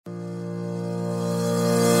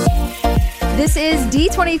This is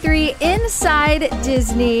D23 Inside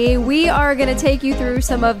Disney. We are going to take you through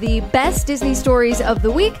some of the best Disney stories of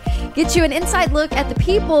the week, get you an inside look at the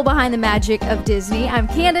people behind the magic of Disney. I'm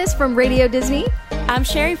Candace from Radio Disney. I'm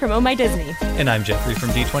Sherry from Oh My Disney. And I'm Jeffrey from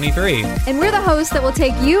D23. And we're the hosts that will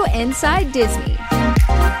take you inside Disney.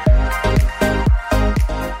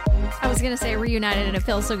 I was going to say reunited and it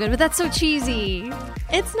feels so good, but that's so cheesy.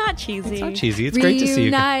 It's not cheesy. It's not cheesy. It's great to see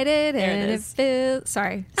you. Reunited and it feels...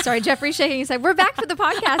 Sorry, Jeffrey shaking his head. We're back for the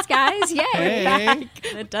podcast, guys. Yay. Hey. Back.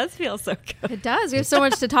 It does feel so good. It does. We have so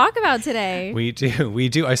much to talk about today. We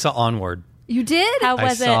do. I saw Onward. You did? How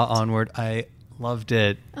was it? I saw Onward. I loved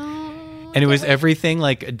it. Oh, and it was everything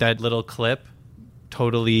like that little clip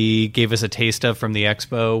totally gave us a taste of from the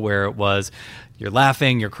expo where it was you're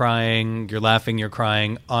laughing, you're crying, you're laughing, you're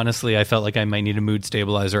crying. Honestly, I felt like I might need a mood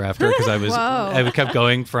stabilizer after because I kept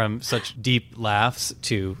going from such deep laughs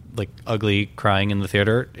to like ugly crying in the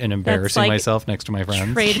theater and embarrassing myself next to my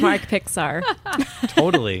friends. Trademark Pixar.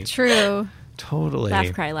 Totally. True. Totally.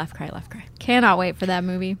 Laugh, cry, laugh, cry, laugh, cry. Cannot wait for that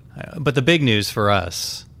movie. But the big news for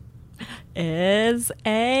us is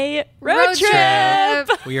a road trip.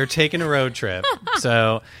 We are taking a road trip.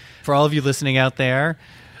 So for all of you listening out there,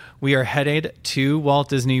 we are headed to Walt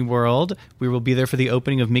Disney World. We will be there for the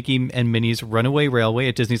opening of Mickey and Minnie's Runaway Railway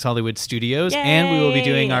at Disney's Hollywood Studios. Yay! And we will be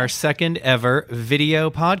doing our second ever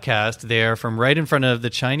video podcast there from right in front of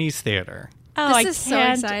the Chinese Theater. Oh, This is so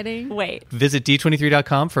exciting. Wait. Visit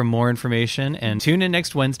D23.com for more information and tune in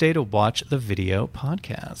next Wednesday to watch the video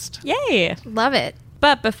podcast. Yay. Love it.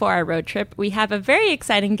 But before our road trip, we have a very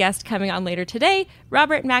exciting guest coming on later today,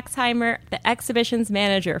 Robert Maxheimer, the exhibitions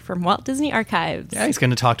manager from Walt Disney Archives. Yeah, he's going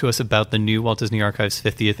to talk to us about the new Walt Disney Archives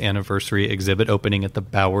 50th anniversary exhibit opening at the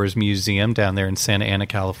Bowers Museum down there in Santa Ana,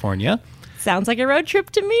 California. Sounds like a road trip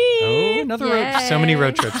to me. Oh, another road. So many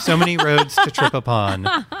road trips. So many roads to trip upon.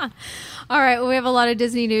 All right, well, we have a lot of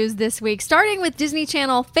Disney news this week, starting with Disney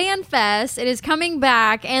Channel Fan Fest. It is coming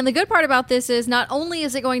back, and the good part about this is not only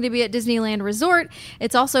is it going to be at Disneyland Resort,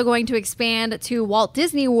 it's also going to expand to Walt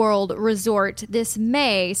Disney World Resort this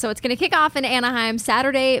May. So it's going to kick off in Anaheim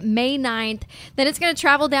Saturday, May 9th. Then it's going to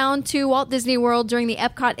travel down to Walt Disney World during the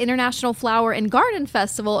Epcot International Flower and Garden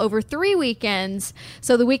Festival over 3 weekends.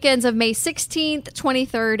 So the weekends of May 16th,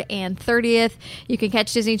 23rd, and 30th. You can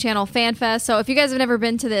catch Disney Channel Fan Fest. So if you guys have never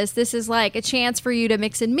been to this is like a chance for you to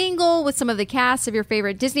mix and mingle with some of the casts of your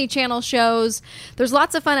favorite Disney Channel shows. There's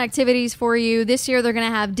lots of fun activities for you. This year they're going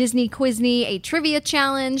to have Disney Quizney, a trivia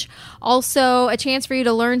challenge. Also a chance for you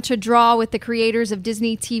to learn to draw with the creators of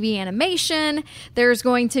Disney TV animation. There's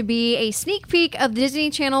going to be a sneak peek of the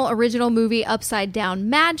Disney Channel original movie Upside Down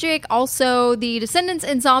Magic. Also the Descendants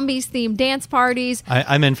and Zombies themed dance parties.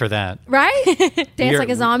 I'm in for that. Right? Dance like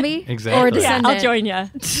a zombie? Exactly. Or a Yeah, descendant. I'll join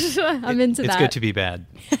you. I'm into that. It's good to be bad.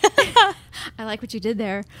 I like what you did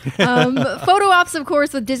there. Photo ops, of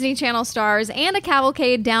course, with Disney Channel stars and a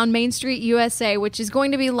cavalcade down Main Street, USA, which is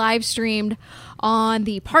going to be live streamed on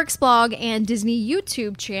the Parks blog and Disney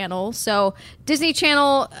YouTube channel. So Disney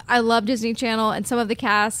Channel, I love Disney Channel and some of the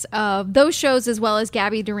casts of those shows, as well as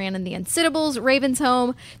Gabby Duran and the Unsittables, Raven's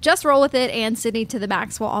Home, Just Roll With It, and Sydney to the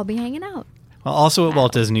Max will all be hanging out. Well, also at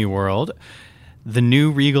Walt Disney World, the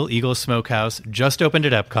new Regal Eagle Smokehouse just opened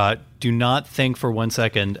at Epcot. Do not think for 1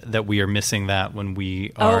 second that we are missing that when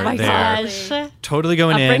we are Oh my there. gosh. Totally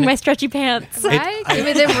going I'll in. bring my stretchy pants. Right? Give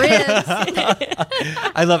me them ribs.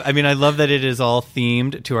 I love that it is all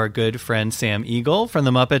themed to our good friend Sam Eagle from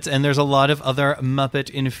the Muppets, and there's a lot of other Muppet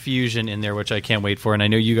infusion in there, which I can't wait for, and I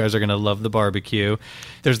know you guys are going to love the barbecue.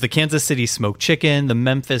 There's the Kansas City smoked chicken, the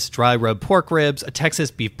Memphis dry rub pork ribs, a Texas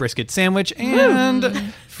beef brisket sandwich,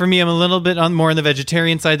 and for me, I'm a little bit more on the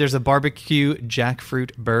vegetarian side. There's a barbecue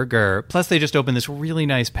jackfruit burger. Plus, they just opened this really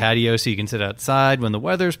nice patio so you can sit outside when the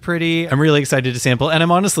weather's pretty. I'm really excited to sample, and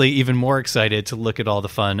I'm honestly even more excited to look at all the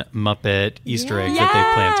fun Muppet Easter eggs that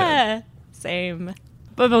they've planted. Same.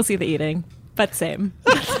 But mostly the eating. But same.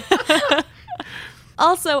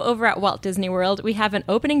 Also, over at Walt Disney World, we have an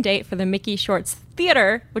opening date for the Mickey Shorts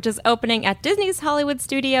Theater, which is opening at Disney's Hollywood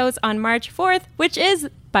Studios on March 4th, which is,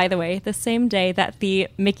 by the way, the same day that the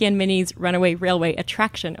Mickey and Minnie's Runaway Railway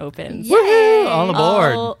attraction opens. Yay! All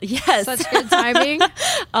aboard. Yes. Such good timing.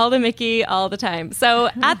 All the Mickey, all the time. So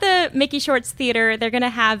at the Mickey Shorts Theater, they're going to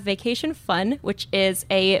have Vacation Fun, which is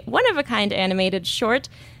a one-of-a-kind animated short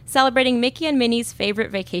celebrating Mickey and Minnie's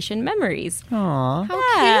favorite vacation memories. Aww.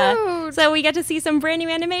 How cute. So we get to see some brand new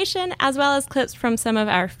animation, as well as clips from some of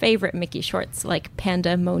our favorite Mickey shorts, like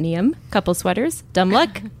Pandemonium, Couple Sweaters, Dumb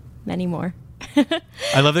Luck, many more.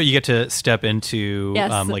 I love that you get to step into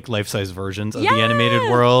Yes. like life-size versions of Yeah. the animated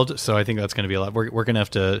world. So I think that's going to be a lot. We're going to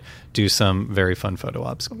have to do some very fun photo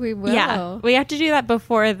ops. We will. Yeah, we have to do that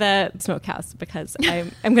before the smokehouse because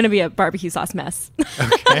I'm going to be a barbecue sauce mess.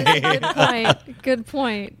 Good point. Good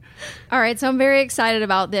point. All right, so I'm very excited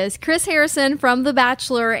about this. Chris Harrison from The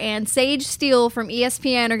Bachelor and Sage Steele from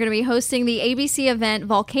ESPN are going to be hosting the ABC event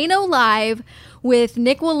Volcano Live with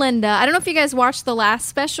Nick Walinda. I don't know if you guys watched the last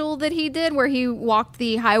special that he did where he walked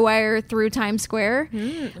the high wire through Times Square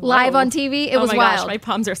live Whoa. on TV. It Oh was my wild. gosh, my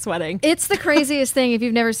palms are sweating. It's the craziest thing if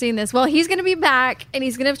you've never seen this. Well, he's going to be back and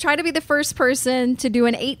he's going to try to be the first person to do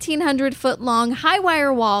an 1,800 foot long high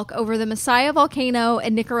wire walk over the Masaya volcano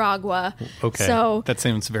in Nicaragua. Okay. So that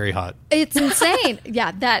sounds very hot. it's insane.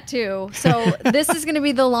 Yeah, that too. So this is going to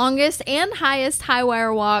be the longest and highest high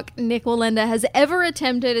wire walk Nick Walinda has ever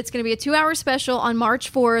attempted. It's going to be a 2-hour special on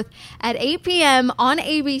March 4th at 8 p.m. on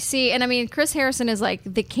ABC. And I mean, Chris Harrison is like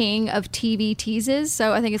the king of TV teases.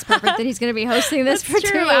 So I think it's perfect that he's going to be hosting this for That's 2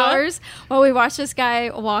 true. hours while we watch this guy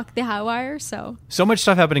walk the high wire. So So much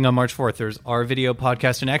stuff happening on March 4th. There's our video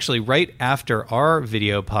podcast. And actually, right after our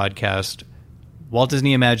video podcast, Walt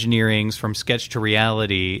Disney Imagineering's From Sketch to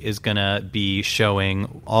Reality is going to be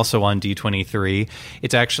showing also on D23.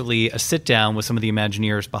 It's actually a sit-down with some of the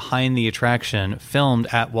Imagineers behind the attraction, filmed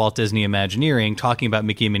at Walt Disney Imagineering, talking about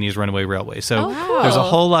Mickey and Minnie's Runaway Railway. So cool. there's a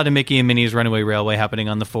whole lot of Mickey and Minnie's Runaway Railway happening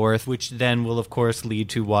on the 4th, which then will, of course, lead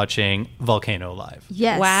to watching Volcano Live.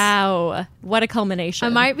 yes. Wow, what a culmination. I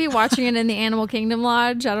might be watching it in the Animal Kingdom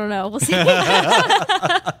Lodge. I don't know. We'll see.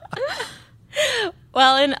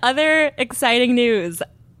 Well, in other exciting news,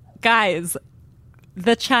 guys,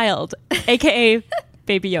 the child, aka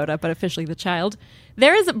Baby Yoda, but officially the child,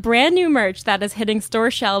 there is brand new merch that is hitting store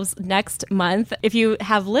shelves next month. If you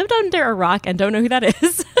have lived under a rock and don't know who that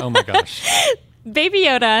is, Oh my gosh. Baby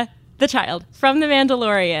Yoda, the child from The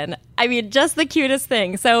Mandalorian. I mean, just the cutest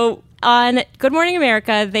thing. So on Good Morning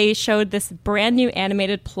America, they showed this brand new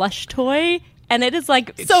animated plush toy. And it is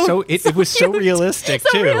like It so was so cute. realistic So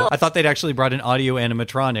too. real. I thought they'd actually brought an audio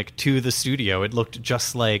animatronic to the studio. It looked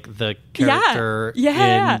just like the character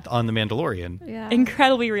Yeah. on The Mandalorian. Yeah.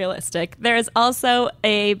 Incredibly realistic. There is also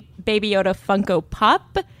a Baby Yoda Funko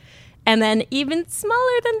Pop. And then even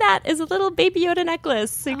smaller than that is a little Baby Yoda necklace.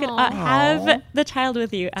 So you can have the child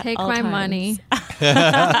with you at Take all my times.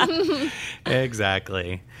 money.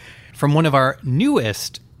 Exactly. From one of our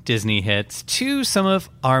newest Disney hits to some of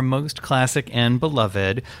our most classic and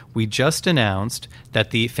beloved, we just announced that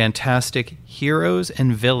the fantastic Heroes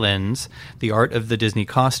and Villains, the Art of the Disney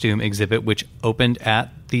Costume exhibit, which opened at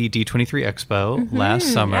the D23 Expo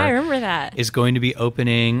last summer, Yeah, I remember that. is going to be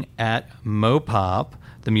opening at Mopop,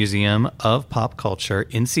 the Museum of Pop Culture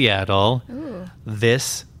in Seattle,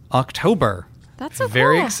 this October. That's so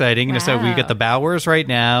very cool. exciting. You know, so we Wow. get the Bowers right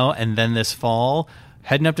now, and then this fall,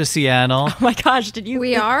 heading up to Seattle. Oh my gosh, did you?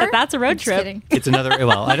 We are? That's a road I'm just trip. kidding. It's another,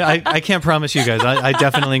 well, I can't promise you guys. I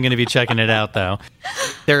definitely am going to be checking it out, though.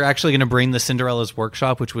 They're actually going to bring the Cinderella's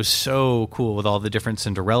Workshop, which was so cool with all the different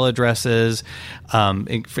Cinderella dresses,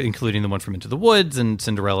 including the one from Into the Woods and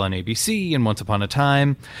Cinderella on ABC and Once Upon a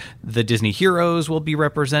Time. The Disney heroes will be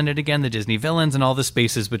represented again, the Disney villains, and all the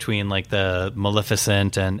spaces between like the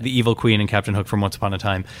Maleficent and the Evil Queen and Captain Hook from Once Upon a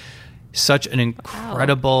Time. Such an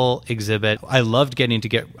incredible exhibit. I loved getting to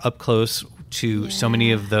get up close to so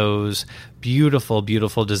many of those beautiful,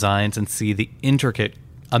 beautiful designs and see the intricate,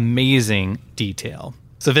 amazing detail.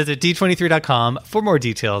 So visit d23.com for more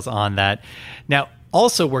details on that. Now,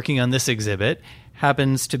 also working on this exhibit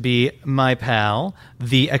happens to be my pal,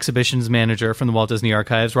 the exhibitions manager from the Walt Disney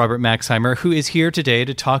Archives, Robert Maxheimer, who is here today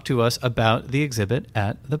to talk to us about the exhibit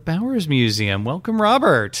at the Bowers Museum. Welcome,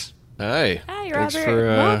 Robert. Hi. Hi, Thanks Robert. for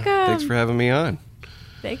Welcome. thanks for having me on.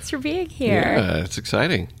 Thanks for being here. Yeah, it's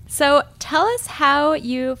exciting. So tell us how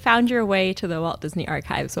you found your way to the Walt Disney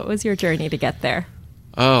Archives. What was your journey to get there?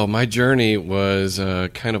 Oh, my journey was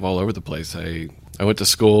kind of all over the place. I went to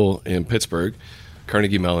school in Pittsburgh,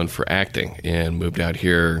 Carnegie Mellon, for acting, and moved out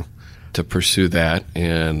here to pursue that.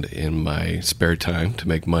 And in my spare time to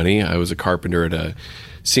make money, I was a carpenter at a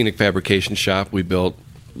scenic fabrication shop. We built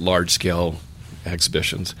large-scale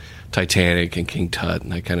exhibitions, Titanic and King Tut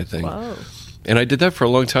and that kind of thing. Whoa. And I did that for a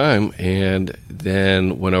long time, and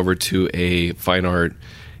then went over to a fine art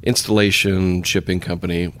installation shipping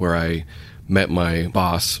company where I met my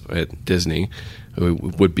boss at Disney, who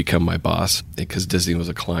would become my boss because Disney was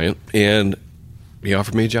a client. And he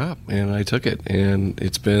offered me a job, and I took it. And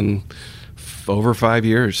it's been over 5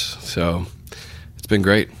 years, so it's been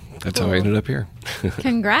great. That's how I ended up here.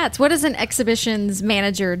 Congrats. What does an exhibitions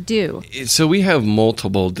manager do? So we have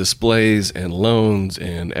multiple displays and loans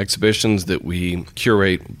and exhibitions that we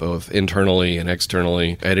curate both internally and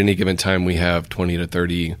externally. At any given time, we have 20 to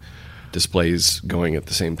 30 displays going at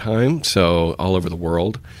the same time, so all over the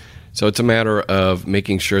world. So it's a matter of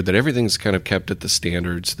making sure that everything's kind of kept at the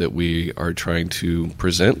standards that we are trying to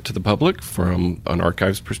present to the public from an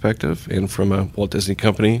archives perspective and from a Walt Disney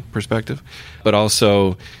Company perspective, but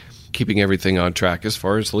also keeping everything on track as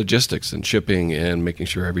far as logistics and shipping and making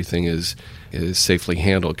sure everything is safely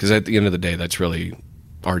handled. Because at the end of the day, that's really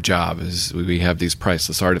our job, is we have these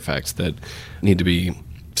priceless artifacts that need to be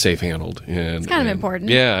safe handled. And it's kind of important.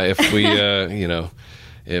 Yeah, if we,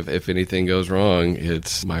 if anything goes wrong,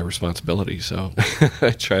 it's my responsibility. So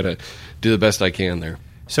I try to do the best I can there.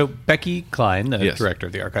 So Becky Klein, the Yes. director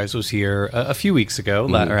of the archives, was here a few weeks ago,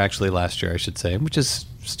 or actually last year, I should say, which is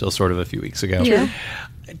still sort of a few weeks ago. Sure.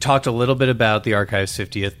 Talked a little bit about the Archives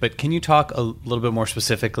 50th, but can you talk a little bit more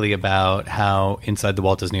specifically about how Inside the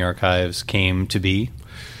Walt Disney Archives came to be?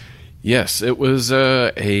 Yes, it was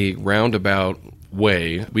a roundabout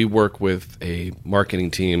way. We work with a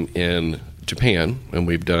marketing team in Japan, and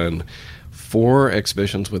we've done 4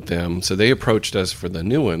 exhibitions with them. So they approached us for the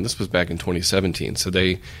new one. This was back in 2017. So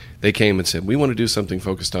they came and said, we want to do something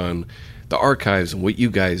focused on the archives and what you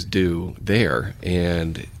guys do there.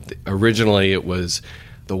 And originally it was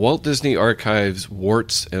the Walt Disney Archives,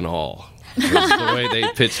 warts and all. That's the way they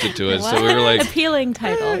pitched it to us. So we were like, Appealing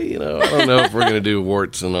title. I don't know if we're going to do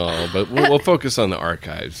warts and all, but we'll focus on the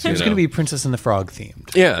archives. It was going to be Princess and the Frog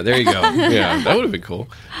themed. Yeah, there you go. Yeah, that would have been cool.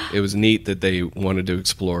 It was neat that they wanted to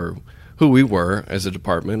explore who we were as a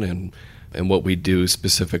department and what we do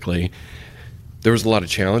specifically. There was a lot of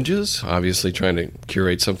challenges, obviously, trying to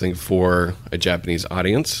curate something for a Japanese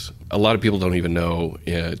audience. A lot of people don't even know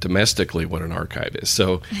domestically what an archive is.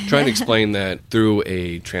 So trying to explain that through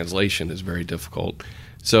a translation is very difficult.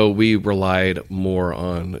 So we relied more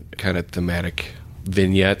on kind of thematic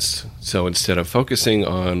vignettes. So instead of focusing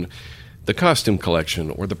on the costume collection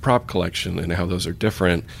or the prop collection and how those are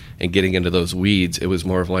different and getting into those weeds, it was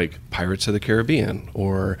more of like Pirates of the Caribbean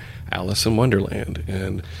or Alice in Wonderland.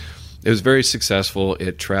 And it was very successful.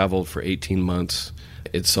 It traveled for 18 months.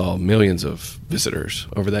 It saw millions of visitors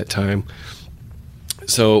over that time.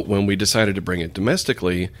 So when we decided to bring it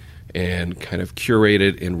domestically and kind of curate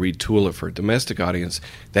it and retool it for a domestic audience,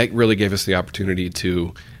 that really gave us the opportunity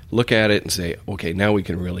to look at it and say, okay, now we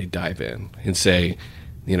can really dive in and say,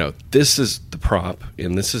 this is the prop,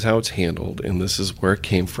 and this is how it's handled, and this is where it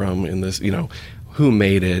came from, and this, who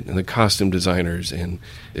made it, and the costume designers, and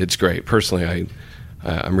it's great. Personally,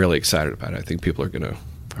 I'm really excited about it. I think people are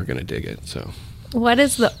gonna dig it. So, What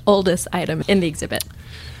is the oldest item in the exhibit?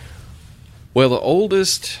 well, the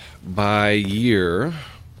oldest by year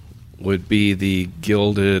would be the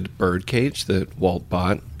gilded birdcage that Walt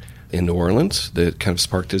bought in New Orleans that kind of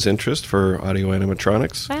sparked his interest for audio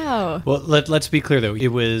animatronics. Wow. Well, let's be clear, though. It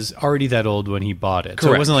was already that old when he bought it. So it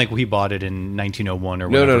Correct. wasn't like he bought it in 1901 or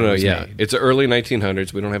whatever. No, it was yeah. made. It's early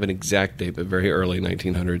 1900s. We don't have an exact date, but very early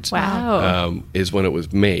 1900s. Wow. Is when it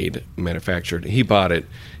was manufactured. He bought it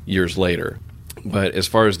years later. But as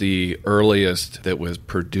far as the earliest that was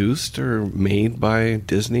produced or made by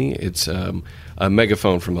Disney, it's a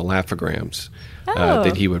megaphone from the Laugh-O-Grams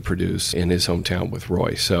that he would produce in his hometown with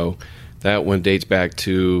Roy. So that one dates back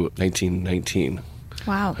to 1919,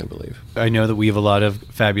 Wow. I believe. I know that we have a lot of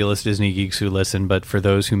fabulous Disney geeks who listen, but for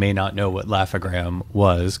those who may not know what Laugh-O-Gram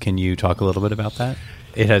was, can you talk a little bit about that?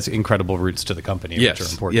 It has incredible roots to the company, which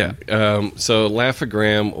are important. Yeah. So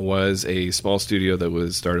Laugh-O-Gram was a small studio that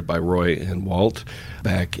was started by Roy and Walt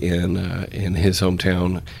back in his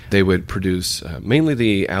hometown. They would produce mainly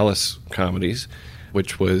the Alice comedies,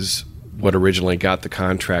 which was what originally got the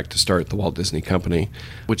contract to start the Walt Disney Company,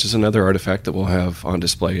 which is another artifact that we'll have on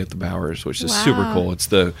display at the Bowers, which is super cool. It's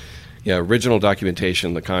the original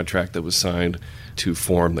documentation, the contract that was signed to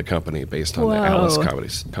form the company based on the Alice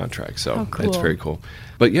Comedies contract. So it's very cool.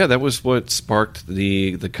 But yeah, that was what sparked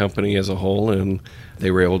the company as a whole, and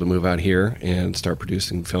they were able to move out here and start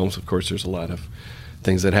producing films. Of course, there's a lot of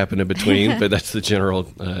things that happen in between, but that's the general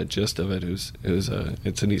gist of it.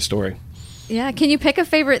 It's a neat story. Yeah. Can you pick a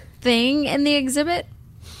favorite thing in the exhibit?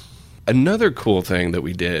 Another cool thing that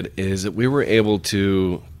we did is that we were able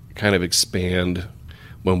to kind of expand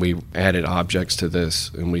when we added objects to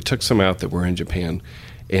this, and we took some out that were in Japan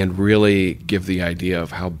and really give the idea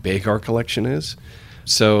of how big our collection is.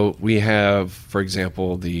 So we have, for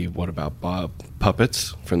example, the What About Bob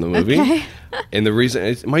puppets from the movie. Okay. And the reason,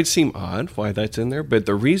 it might seem odd why that's in there, but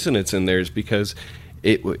the reason it's in there is because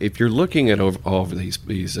if you're looking at all of these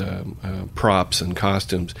props and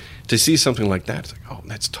costumes, to see something like that, it's like, oh,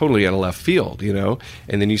 that's totally out of left field, you know?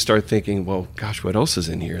 And then you start thinking, well, gosh, what else is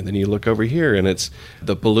in here? And then you look over here, and it's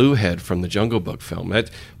the Baloo head from the Jungle Book film.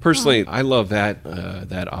 Personally, I love that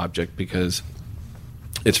object because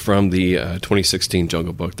it's from the 2016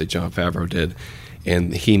 Jungle Book that Jon Favreau did,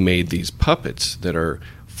 and he made these puppets that are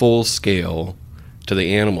full scale to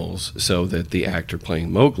the animals so that the actor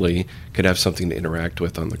playing Mowgli could have something to interact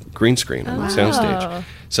with on the green screen on the soundstage.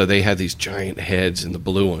 So they had these giant heads, and the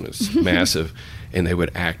blue one is massive, and they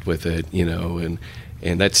would act with it, you know,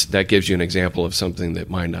 and that gives you an example of something that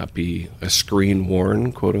might not be a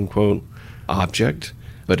screen-worn, quote-unquote, object,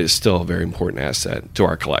 but it's still a very important asset to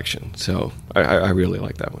our collection. So I really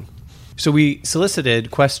like that one. So we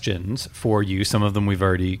solicited questions for you. Some of them we've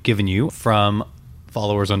already given you from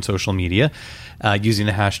followers on social media using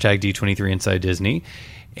the hashtag D23 Inside Disney.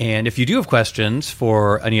 And if you do have questions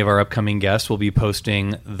for any of our upcoming guests, we'll be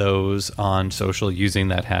posting those on social using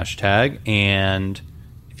that hashtag. And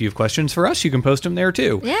if you have questions for us, you can post them there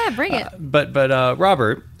too. Yeah, bring it. But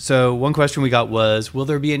Robert, so one question we got was, will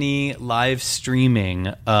there be any live streaming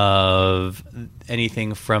of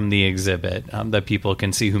anything from the exhibit that people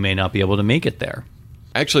can see who may not be able to make it there?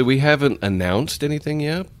 Actually, we haven't announced anything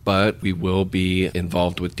yet, but we will be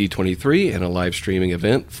involved with D23 in a live streaming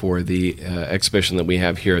event for the exhibition that we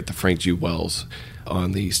have here at the Frank G. Wells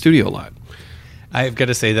on the studio lot. I've got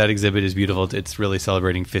to say that exhibit is beautiful. It's really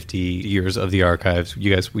celebrating 50 years of the archives.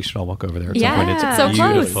 You guys, we should all walk over there at some point. It's so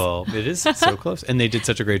beautiful. Close. It is so close. And they did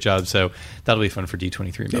such a great job. So that'll be fun for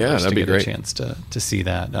D23 members to get a chance to see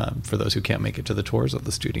that for those who can't make it to the tours of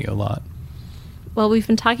the studio lot. Well, we've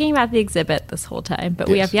been talking about the exhibit this whole time, but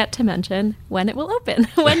we have yet to mention when it will open.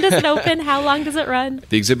 When does it open? How long does it run?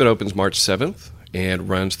 The exhibit opens March 7th and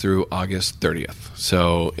runs through August 30th.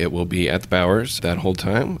 So it will be at the Bowers that whole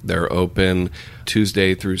time. They're open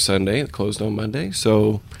Tuesday through Sunday, closed on Monday.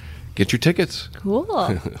 So get your tickets. Cool.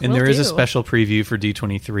 And there is a special preview for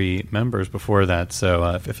D23 members before that.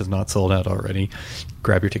 So if it's not sold out already,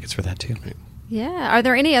 grab your tickets for that too. Yeah. Are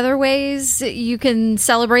there any other ways you can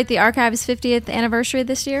celebrate the Archives' 50th anniversary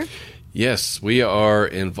this year? Yes, we are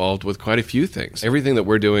involved with quite a few things. Everything that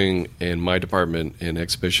we're doing in my department in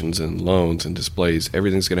exhibitions and loans and displays,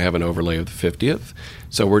 everything's going to have an overlay of the 50th.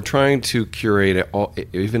 So we're trying to curate it all,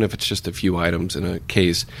 even if it's just a few items in a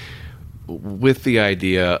case, with the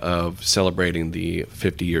idea of celebrating the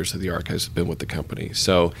 50 years that the Archives have been with the company.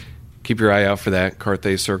 So keep your eye out for that.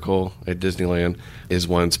 Carthay Circle at Disneyland is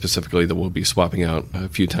one specifically that we'll be swapping out a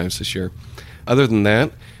few times this year. Other than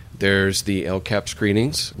that, there's the LCAP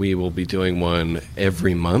screenings. We will be doing one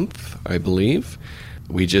every month, I believe.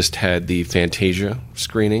 We just had the Fantasia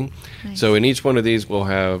screening. Nice. So in each one of these, we'll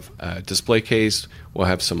have a display case, we'll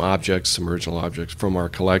have some objects, some original objects from our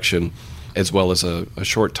collection, as well as a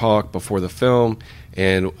short talk before the film,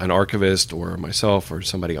 and an archivist or myself or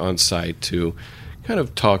somebody on site to kind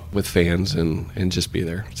of talk with fans and just be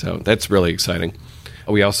there. So that's really exciting.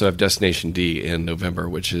 We also have Destination D in November,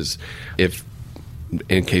 which is,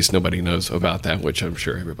 in case nobody knows about that, which I'm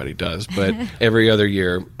sure everybody does, but every other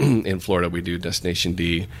year in Florida we do Destination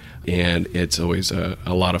D, and it's always a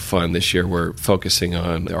lot of fun. This year we're focusing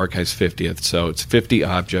on the Archives 50th, so it's 50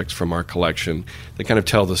 objects from our collection that kind of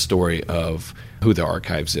tell the story of who the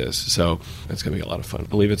Archives is. So that's going to be a lot of fun. I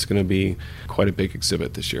believe it's going to be quite a big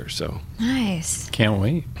exhibit this year. So nice. Can't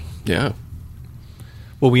wait. Yeah.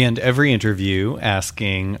 Well, we end every interview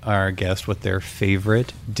asking our guest what their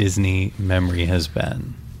favorite Disney memory has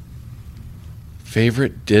been.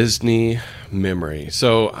 Favorite Disney memory.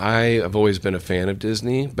 So I have always been a fan of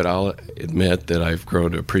Disney, but I'll admit that I've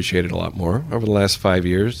grown to appreciate it a lot more over the last 5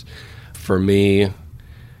 years. For me,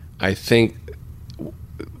 I think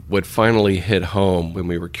what finally hit home when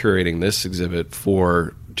we were curating this exhibit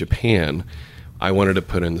for Japan, I wanted to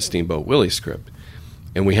put in the Steamboat Willie script.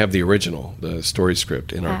 And we have the original, the story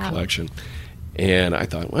script in our collection. And I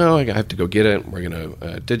thought, well, I have to go get it. We're going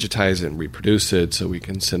to digitize it and reproduce it so we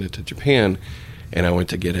can send it to Japan. And I went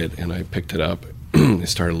to get it, and I picked it up and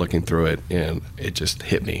started looking through it, and it just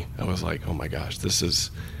hit me. I was like, oh my gosh, this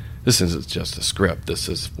isn't just a script. This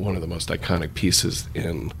is one of the most iconic pieces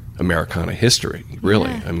in Americana history,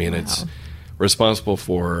 really. Yeah. I mean, it's responsible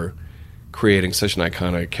for creating such an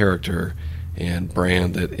iconic character and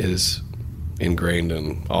brand that is ingrained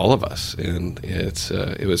in all of us, and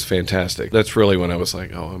it was fantastic. That's really when I was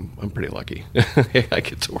like, oh, I'm pretty lucky. I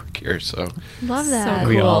get to work here, so love that. So cool.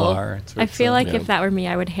 We all are. I feel like if that were me,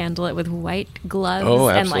 I would handle it with white gloves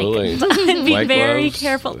absolutely. and like be white very gloves,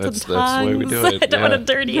 careful to tongs. That's the way we do it. I don't want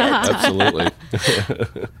to dirty it. Absolutely.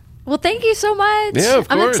 Well, thank you so much. Yeah, of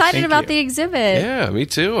I'm course. excited Thank about you. the exhibit. Yeah, me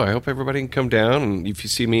too. I hope everybody can come down, and if you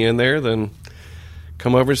see me in there, then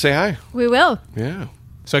come over and say hi. We will. Yeah.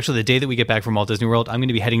 So actually, the day that we get back from Walt Disney World, I'm going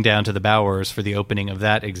to be heading down to the Bowers for the opening of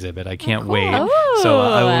that exhibit. I can't wait. Oh. So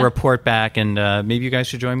I will report back, and maybe you guys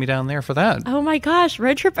should join me down there for that. Oh my gosh,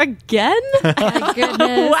 road trip again? My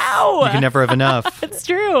goodness. Wow. You can never have enough. It's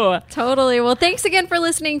true. Totally. Well, thanks again for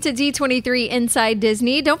listening to D23 Inside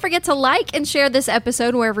Disney. Don't forget to like and share this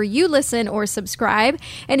episode wherever you listen or subscribe.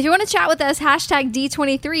 And if you want to chat with us, hashtag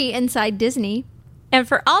D23 Inside Disney. And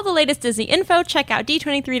for all the latest Disney info, check out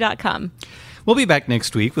d23.com. We'll be back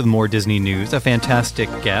next week with more Disney news, a fantastic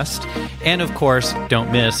guest, and of course,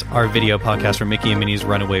 don't miss our video podcast from Mickey and Minnie's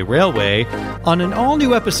Runaway Railway on an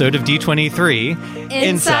all-new episode of D23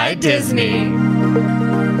 Inside Disney.